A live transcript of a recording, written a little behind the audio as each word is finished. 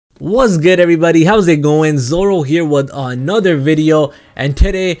What's good, everybody? How's it going? Zorou here with another video, and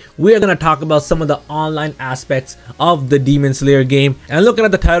today we are going to talk about some of the online aspects of the Demon Slayer game. And looking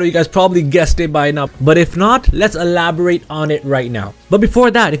at the title, you guys probably guessed it by now, but if not, let's elaborate on it right now. But before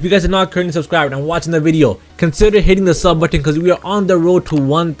that, if you guys are not currently subscribed and watching the video, consider hitting the sub button because we are on the road to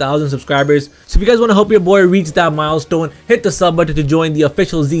 1,000 subscribers. So if you guys want to help your boy reach that milestone, hit the sub button to join the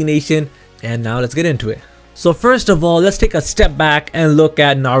official Z Nation. And now let's get into it. So first of all, let's take a step back and look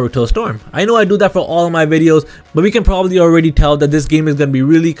at Naruto Storm. I know I do that for all of my videos, but we can probably already tell that this game is going to be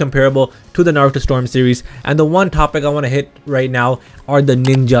really comparable to the Naruto Storm series. And the one topic I want to hit right now are the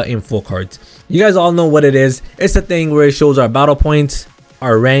ninja info cards. You guys all know what it is. It's the thing where it shows our battle points,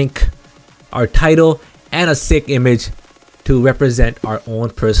 our rank, our title, and a sick image to represent our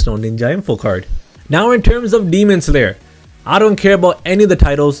own personal ninja info card. Now in terms of Demon Slayer, I don't care about any of the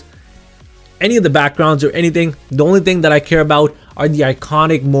titles, any of the backgrounds or anything. The only thing that I care about are the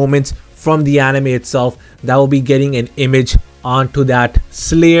iconic moments from the anime itself that will be getting an image onto that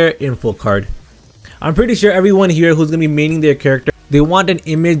Slayer info card. I'm pretty sure everyone here who's going to be maining their character, they want an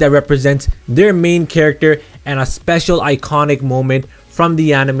image that represents their main character and a special iconic moment from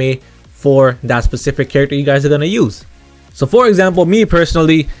the anime for that specific character you guys are going to use. So for example, me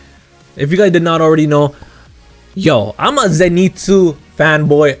personally, if you guys did not already know, yo, I'm a Zenitsu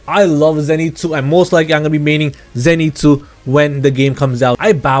fanboy. I love Zenitsu, and most likely I'm gonna be maining Zenitsu when the game comes out.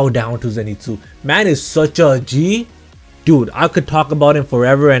 I bow down to Zenitsu. Man is such a G. Dude, I could talk about him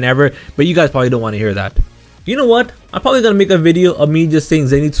forever and ever, but you guys probably don't want to hear that. You know what? I'm probably gonna make a video of me just saying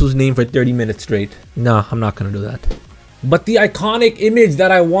Zenitsu's name for 30 minutes straight. Nah, I'm not gonna do that. But the iconic image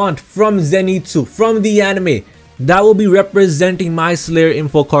that I want from Zenitsu, from the anime, that will be representing my Slayer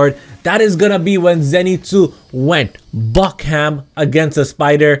info card. That is gonna be when Zenitsu went buckham against a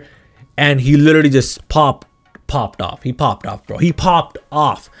spider and he literally just popped off. He popped off, bro. He popped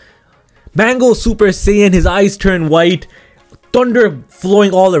off. Mango Super Saiyan, his eyes turn white, thunder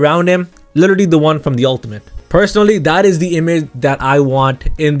flowing all around him. Literally the one from the Ultimate. Personally, that is the image that I want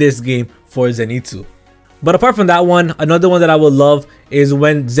in this game for Zenitsu. But apart from that one, another one that I would love is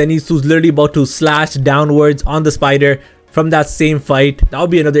when Zenitsu's literally about to slash downwards on the spider from that same fight. That would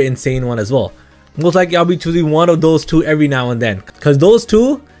be another insane one as well. Most likely I'll be choosing one of those two every now and then, because those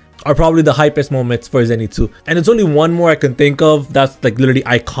two are probably the hypest moments for Zenitsu. And there's only one more I can think of that's like literally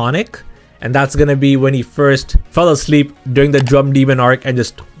iconic, and that's gonna be when he first fell asleep during the drum demon arc and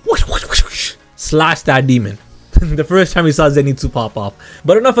just whoosh, whoosh, whoosh, whoosh, slashed that demon. The first time we saw Zenitsu pop off.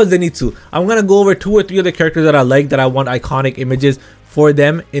 But enough of Zenitsu. I'm gonna go over 2 or 3 other characters that I like, that I want iconic images for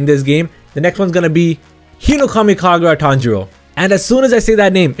them in this game. The next one's gonna be Hinokami Tanjiro. And as soon as I say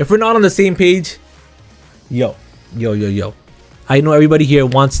that name, if we're not on the same page, yo. I know everybody here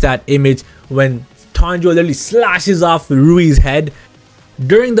wants that image when Tanjiro literally slashes off Rui's head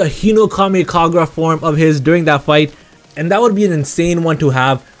during the Hinokami Kagura form of his during that fight. And that would be an insane one to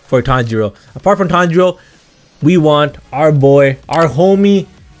have for Tanjiro. Apart from Tanjiro, we want our boy, our homie,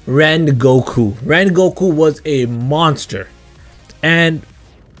 Rengoku. Rengoku was a monster. And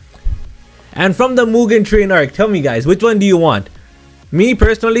from the Mugen Train arc, tell me guys, which one do you want? Me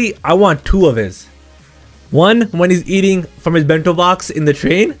personally, I want 2 of his. One, when he's eating from his bento box in the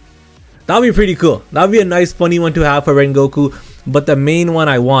train. That would be pretty cool. That would be a nice funny one to have for Rengoku. But the main one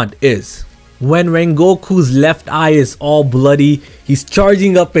I want is when Rengoku's left eye is all bloody, he's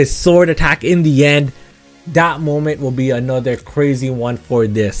charging up his sword attack in the end. That moment will be another crazy one for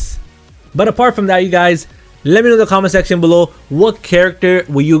this. But apart from that, you guys, let me know in the comment section below, what character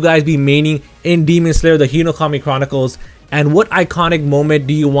will you guys be maining in Demon Slayer the Hinokami Chronicles, and what iconic moment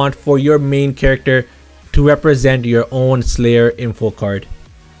do you want for your main character to represent your own Slayer info card?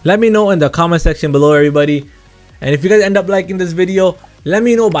 Let me know in the comment section below, everybody. And if you guys end up liking this video, let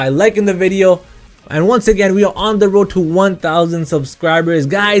me know by liking the video. And once again, we are on the road to 1,000 subscribers.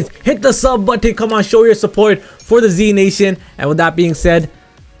 Guys, hit the sub button. Come on, show your support for the Z Nation. And with that being said,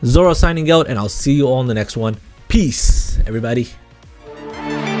 Zorou signing out, and I'll see you all in the next one. Peace, everybody.